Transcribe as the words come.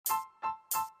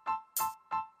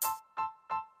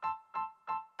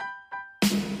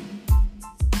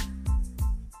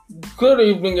Good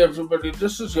evening, everybody.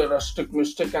 This is your Rustic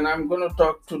Mystic, and I'm going to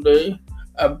talk today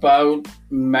about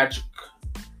magic.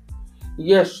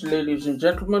 Yes, ladies and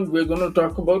gentlemen, we're going to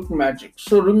talk about magic.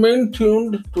 So remain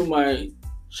tuned to my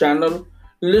channel,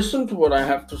 listen to what I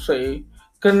have to say,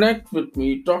 connect with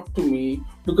me, talk to me,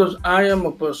 because I am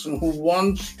a person who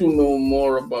wants to know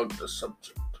more about the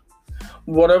subject.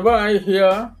 Whatever I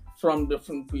hear from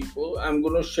different people, I'm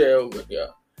going to share over here.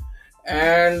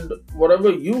 And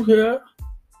whatever you hear,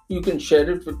 you can share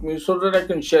it with me so that I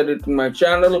can share it in my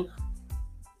channel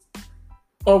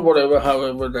or whatever,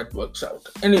 however that works out.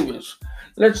 Anyways,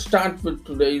 let's start with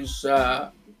today's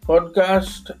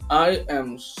podcast. I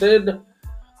am Sid.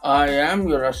 I am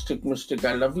your Rustic Mystic.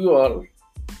 I love you all.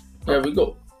 Here we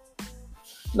go.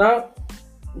 Now,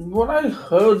 what I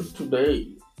heard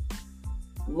today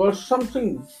was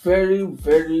something very,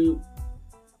 very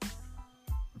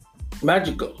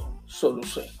magical, so to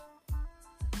say.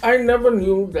 I never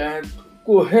knew that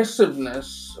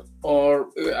cohesiveness, or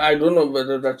I don't know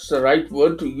whether that's the right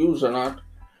word to use or not,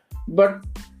 but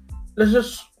let's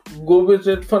just go with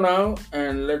it for now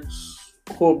and let's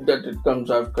hope that it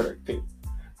comes out correctly.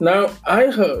 Now,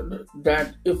 I heard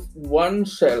that if one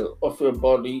cell of your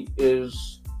body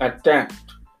is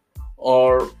attacked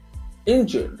or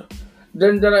injured,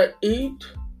 then there are 8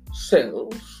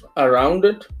 cells around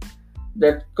it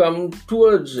that come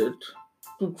towards it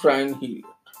to try and heal it.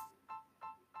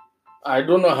 I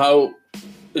don't know how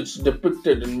it's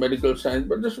depicted in medical science,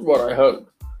 but this is what I heard.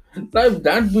 Now, if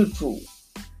that be true,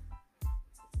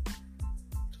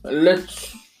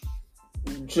 let's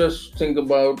just think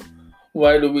about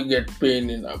why do we get pain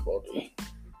in our body.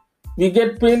 We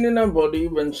get pain in our body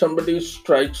when somebody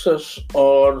strikes us,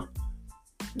 or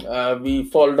we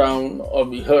fall down, or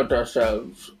we hurt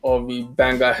ourselves, or we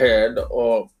bang our head,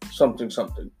 or something.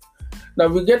 Now,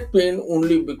 we get pain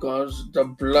only because the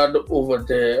blood over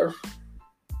there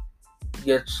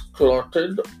gets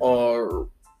clotted or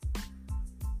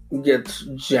gets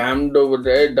jammed over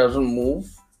there. It doesn't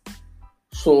move.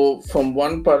 So, from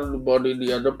one part of the body,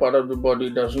 the other part of the body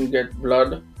doesn't get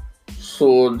blood.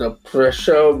 So, the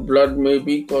pressure of blood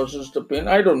maybe causes the pain.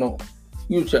 I don't know.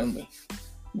 You tell me.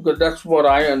 Because that's what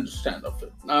I understand of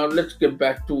it. Now, let's get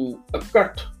back to a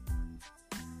cut.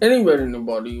 Anywhere in the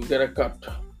body, you get a cut.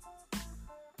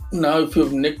 Now, if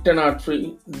you've nicked an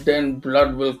artery, then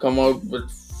blood will come out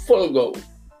with full go.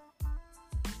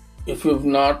 If you've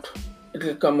not, it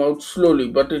will come out slowly,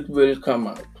 but it will come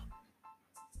out.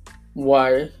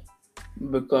 Why?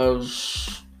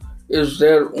 Because is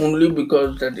there only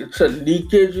because that it's a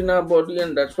leakage in our body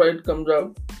and that's why it comes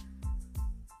out?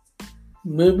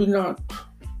 Maybe not.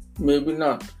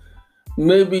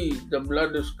 Maybe the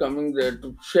blood is coming there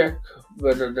to check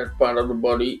whether that part of the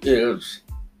body is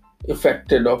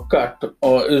affected or cut,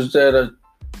 or is there a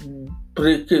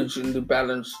breakage in the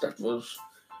balance that was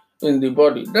in the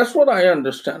body. That's what I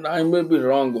understand. I may be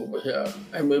wrong over here.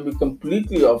 I may be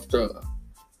completely off the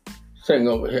thing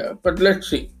over here. But let's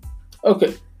see.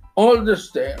 Okay, all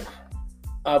this there,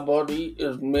 our body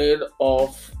is made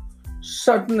of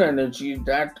certain energy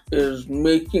that is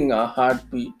making our heart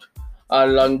beat, our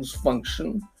lungs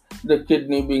function, the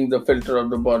kidney being the filter of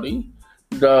the body,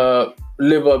 the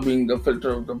liver being the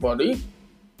filter of the body,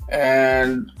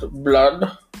 and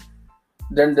blood.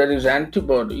 Then there is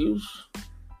antibodies.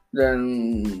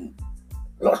 Then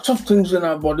lots of things in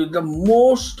our body. The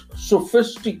most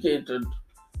sophisticated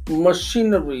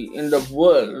machinery in the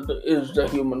world is the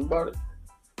human body.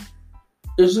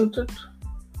 Isn't it?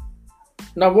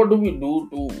 Now, what do we do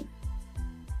to,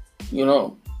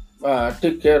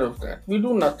 take care of that? We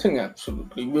do nothing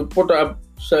absolutely. We put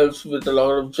ourselves with a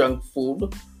lot of junk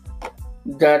food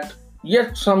that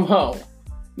yet somehow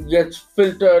gets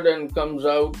filtered and comes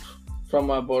out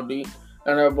from our body,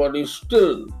 and our body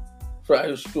still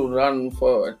tries to run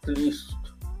for at least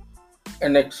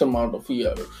an X amount of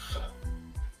years.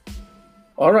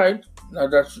 Alright, now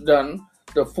that's done.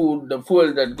 The fuel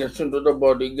that gets into the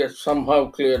body gets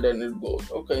somehow cleared and it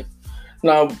goes. Okay,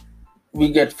 now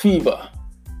we get fever.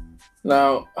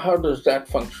 Now, how does that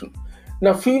function?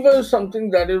 Now, fever is something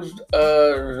that is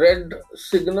a red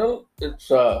signal.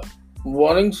 It's a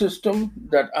warning system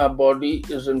that our body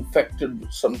is infected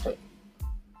with something.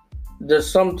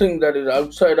 There's something that is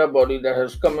outside our body that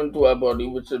has come into our body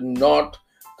which is not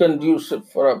conducive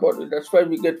for our body. That's why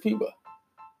we get fever.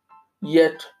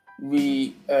 Yet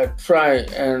we try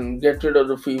and get rid of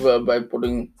the fever by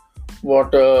putting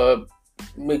water,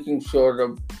 making sure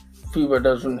the fever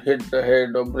doesn't hit the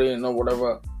head or brain or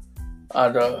whatever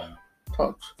other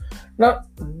thoughts. Now,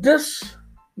 this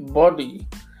body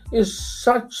is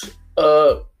such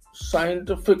a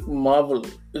scientific marvel.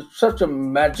 It's such a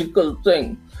magical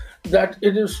thing that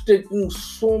it is taking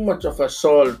so much of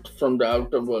assault from the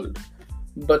outer world,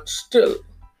 but still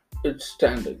it's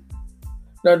standing.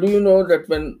 Now, do you know that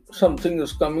when something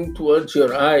is coming towards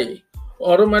your eye,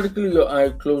 automatically your eye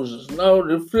closes? Now,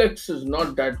 reflex is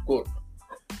not that good.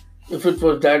 If it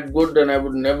was that good, then I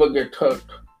would never get hurt.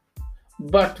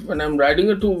 But when I'm riding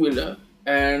a two-wheeler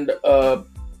and a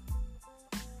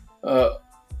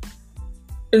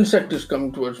insect is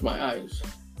coming towards my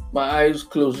eyes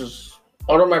closes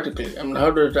automatically. I mean,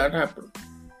 how does that happen?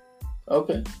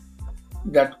 Okay,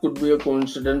 that could be a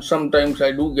coincidence. Sometimes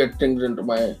I do get things into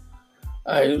my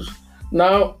eyes.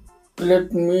 Now,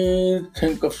 let me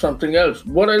think of something else.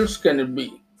 What else can it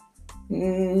be?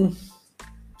 Hmm,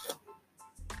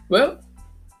 well,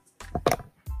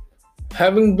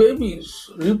 having babies,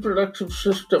 reproduction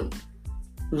system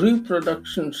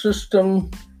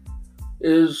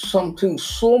is something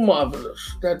so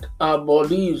marvelous that our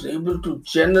body is able to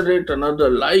generate another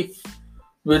life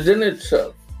within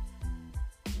itself.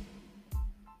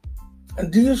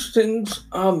 And these things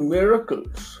are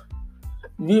miracles.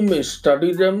 We may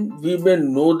study them, we may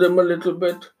know them a little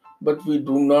bit, but we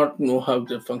do not know how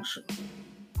they function.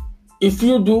 If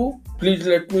you do, please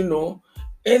let me know.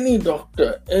 Any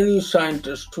doctor, any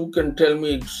scientist who can tell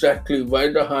me exactly why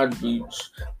the heart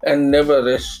beats and never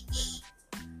rests,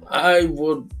 I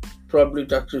would probably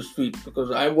touch his feet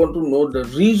because I want to know the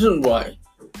reason why.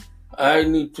 I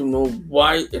need to know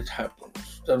why it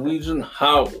happens, the reason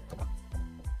how.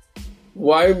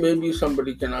 Why maybe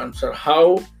somebody can answer.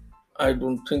 How, I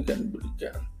don't think anybody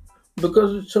can.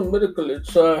 Because it's a miracle,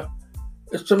 it's a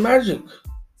magic.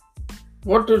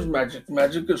 What is magic?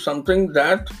 Magic is something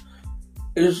that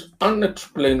is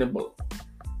unexplainable.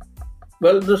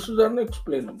 Well, this is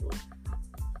unexplainable.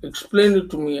 Explain it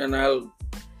to me and I'll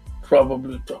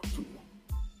probably talk to you.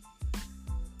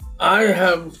 I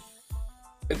have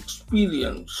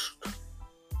experienced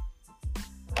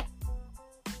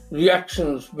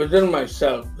reactions within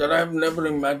myself that I've never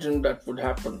imagined that would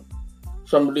happen.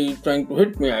 Somebody trying to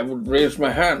hit me, I would raise my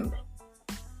hand.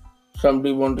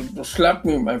 Somebody wanting to slap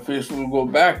me, my face will go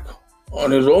back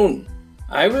on his own.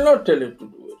 I will not tell it to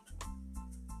do it.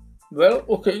 Well,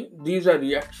 okay, these are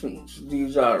reactions.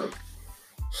 These are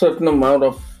certain amount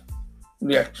of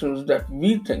reactions that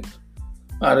we think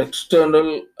are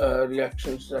external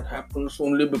reactions that happens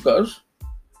only because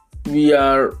we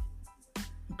are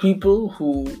people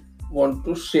who want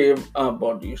to save our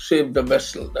body, save the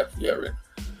vessel that we are in.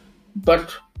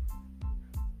 But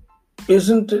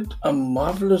isn't it a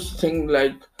marvelous thing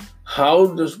like how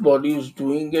this body is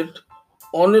doing it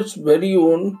on its very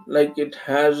own, like it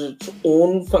has its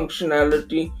own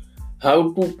functionality,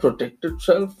 how to protect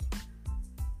itself?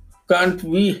 Can't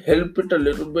we help it a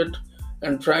little bit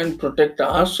and try and protect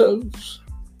ourselves?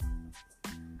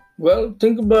 Well,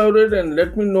 think about it and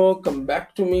let me know. Come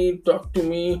back to me, talk to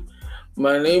me.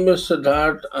 My name is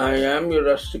Siddharth. I am your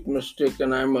Rustic Mystic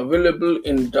and I am available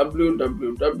in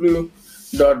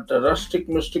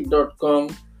www.therusticmystic.com.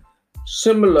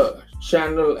 Similar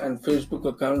channel and Facebook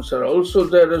accounts are also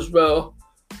there as well.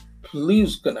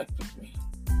 Please connect with me.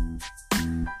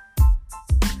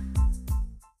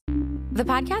 The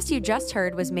podcast you just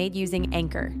heard was made using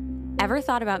Anchor. Ever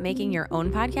thought about making your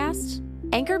own podcast?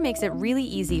 Anchor makes it really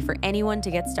easy for anyone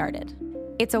to get started.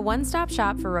 It's a one-stop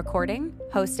shop for recording,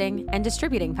 hosting, and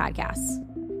distributing podcasts.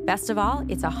 Best of all,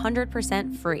 it's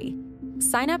 100% free.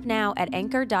 Sign up now at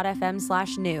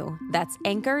anchor.fm/new. That's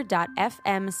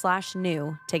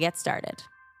anchor.fm/new to get started.